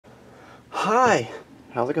Hi,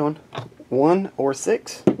 how's it going? 1 or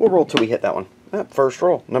 6? We'll roll till we hit that one. First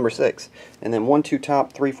roll, number 6. And then 1, 2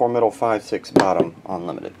 top, 3, 4 middle, 5, 6 bottom,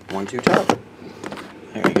 unlimited. 1, 2 top.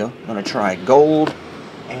 There you go. I'm going to try gold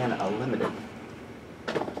and a limited.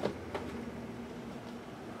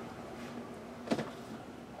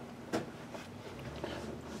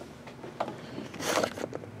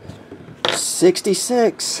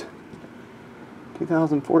 $66.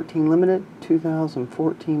 2014 limited,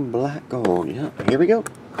 2014 black gold. Yep, here we go.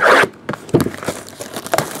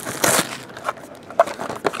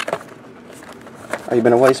 Are you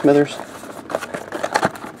been away, Smithers?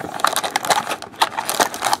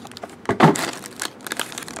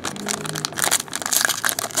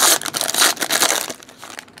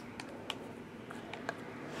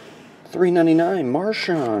 $3.99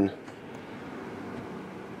 Marshawn.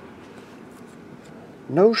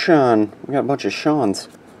 No Sean. We got a bunch of Seans.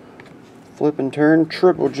 Flip and turn.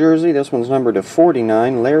 Triple jersey. This one's numbered to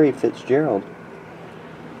 49. Larry Fitzgerald.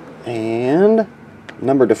 And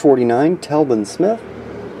numbered to 49. Telvin Smith.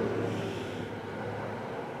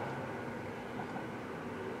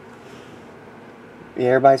 Yeah,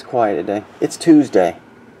 everybody's quiet today. It's Tuesday.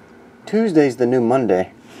 Tuesday's the new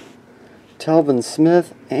Monday. Telvin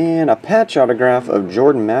Smith and a patch autograph of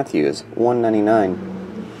Jordan Matthews. $1.99.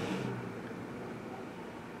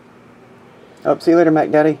 Oh, see you later,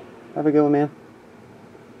 Mac Daddy. Have a good one, man.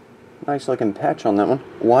 Nice looking patch on that one.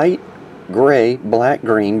 White, gray, black,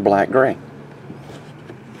 green, black, gray.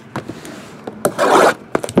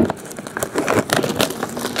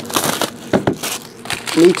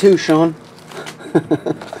 Me too, Sean.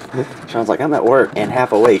 Sean's like, I'm at work and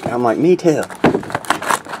half awake. I'm like, me too.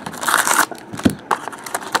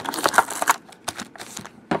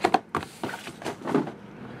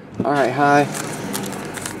 Alright, hi.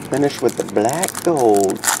 Finish with the black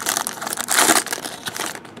gold.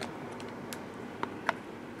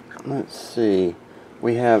 Let's see.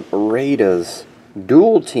 We have Raiders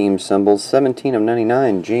dual team symbols, 17 of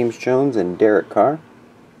 99. James Jones and Derek Carr.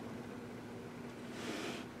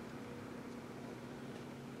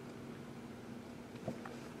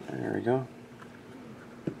 There we go.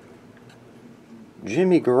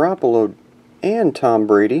 Jimmy Garoppolo and Tom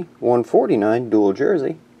Brady, 149 dual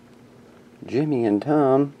jersey. Jimmy and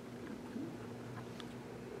Tom.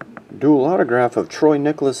 Dual autograph of Troy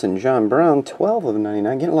Nicholas and John Brown, 12 of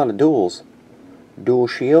 99. Getting a lot of duals. Dual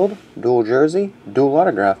shield, dual jersey, dual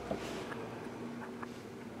autograph.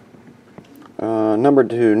 Number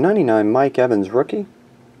to 99, Mike Evans, rookie.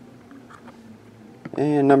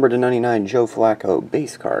 And number to 99, Joe Flacco,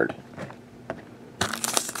 base card.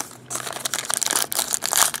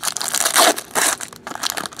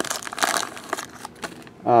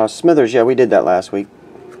 Smithers, yeah, we did that last week.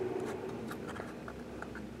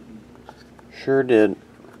 Sure did.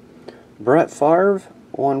 Brett Favre,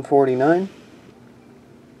 149.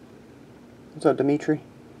 What's up, Dimitri?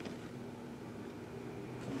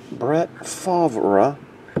 Brett Favre.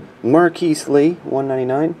 Marquise Lee,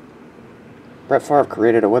 199. Brett Favre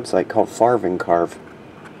created a website called Favre and Carve.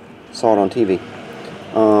 Saw it on TV.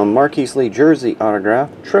 Marquise Lee jersey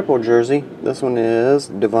autograph. Triple jersey. This one is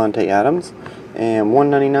Devontae Adams. And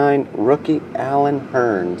 199 rookie Allen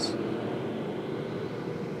Hurns.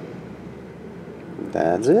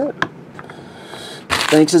 That's it.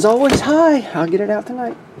 Thanks as always. Hi. I'll get it out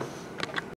tonight.